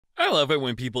I love it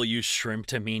when people use shrimp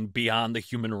to mean beyond the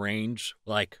human range,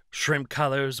 like shrimp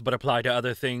colors but apply to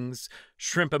other things,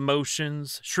 shrimp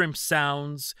emotions, shrimp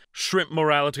sounds, shrimp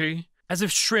morality, as if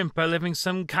shrimp are living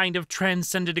some kind of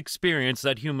transcendent experience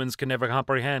that humans can never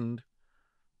comprehend.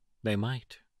 They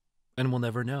might, and we'll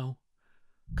never know,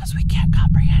 because we can't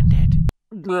comprehend it.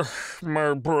 Ugh,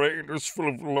 my brain is full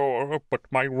of lore, but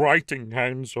my writing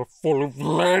hands are full of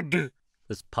lead.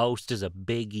 This post is a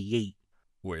big yeet.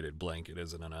 Weighted blanket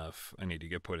isn't enough. I need to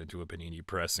get put into a panini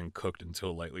press and cooked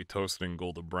until lightly toasted and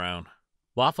golden brown.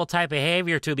 Waffle type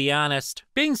behavior, to be honest.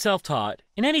 Being self-taught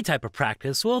in any type of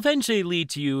practice will eventually lead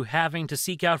to you having to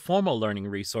seek out formal learning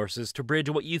resources to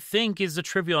bridge what you think is a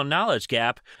trivial knowledge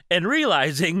gap, and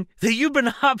realizing that you've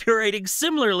been operating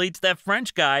similarly to that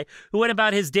French guy who went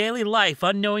about his daily life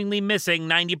unknowingly missing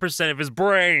 90% of his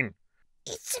brain.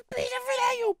 It's a bit of an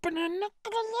eye-opener, not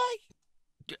gonna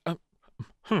lie.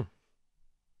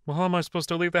 Well, how am I supposed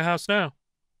to leave the house now?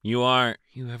 You aren't.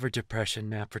 You ever depression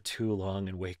nap for too long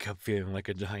and wake up feeling like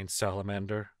a giant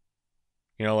salamander?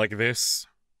 You know, like this?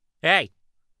 Hey,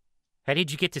 how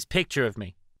did you get this picture of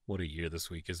me? What a year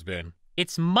this week has been.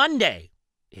 It's Monday.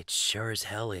 It sure as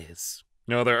hell is.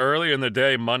 No, the earlier in the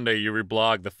day Monday you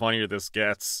reblog, the funnier this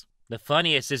gets. The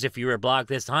funniest is if you reblog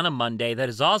this on a Monday that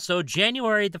is also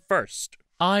January the 1st.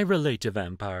 I relate to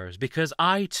vampires because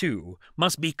I, too,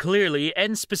 must be clearly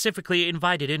and specifically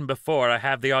invited in before I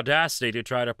have the audacity to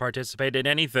try to participate in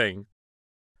anything.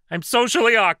 I'm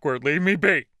socially awkward, leave me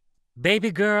be.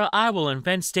 Baby girl, I will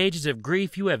invent stages of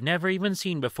grief you have never even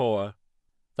seen before.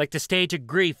 Like the stage of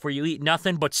grief where you eat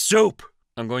nothing but soup.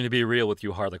 I'm going to be real with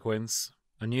you, Harlequins.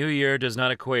 A new year does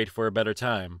not equate for a better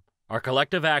time. Our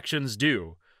collective actions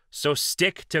do. So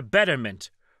stick to betterment.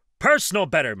 Personal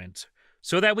betterment.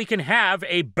 So that we can have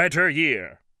a better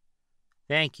year.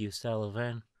 Thank you,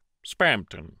 Sullivan.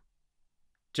 Spampton.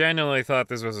 Genuinely thought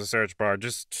this was a search bar.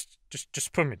 Just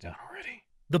put me down already.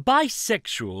 The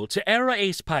bisexual to era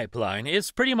ace pipeline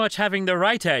is pretty much having the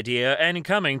right idea and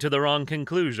coming to the wrong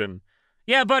conclusion.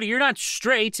 Yeah, buddy, you're not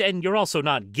straight and you're also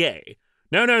not gay.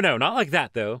 No, not like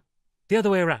that, though. The other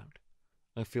way around.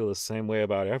 I feel the same way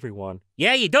about everyone.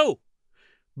 Yeah, you do.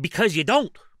 Because you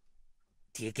don't.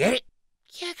 Do you get it?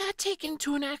 Yeah, I got taken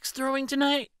to an axe throwing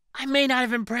tonight. I may not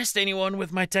have impressed anyone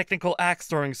with my technical axe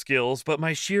throwing skills, but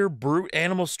my sheer brute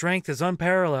animal strength is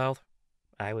unparalleled.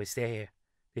 I was there.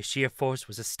 The sheer force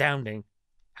was astounding.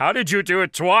 How did you do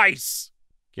it twice?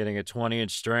 Getting a 20 in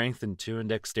strength and 2 in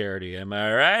dexterity. Am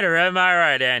I right or am I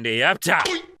right, Andy? Up top!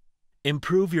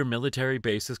 Improve your military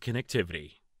base's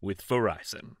connectivity with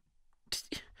Verizon.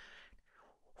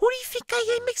 Who do you think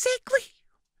I am exactly?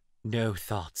 No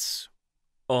thoughts.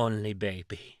 Only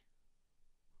baby.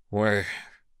 Wait.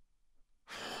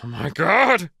 Oh my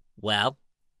god! Well,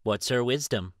 what's her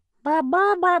wisdom? Ba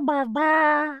ba ba ba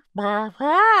ba ba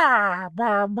ba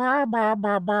ba ba ba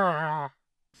ba ba.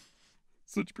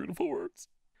 Such beautiful words.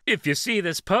 If you see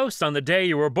this post on the day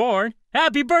you were born,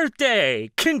 happy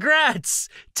birthday! Congrats!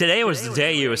 Today was the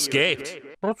day you escaped.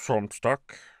 But I'm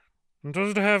stuck.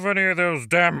 Does it have any of those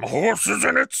damn horses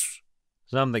in it?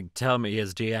 Something tell me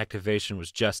his deactivation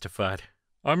was justified.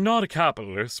 I'm not a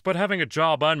capitalist, but having a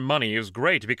job and money is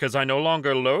great because I no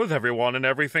longer loathe everyone and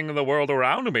everything in the world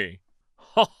around me.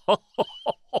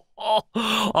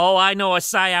 Oh, I know a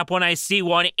psyop when I see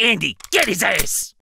one. Andy, get his ass!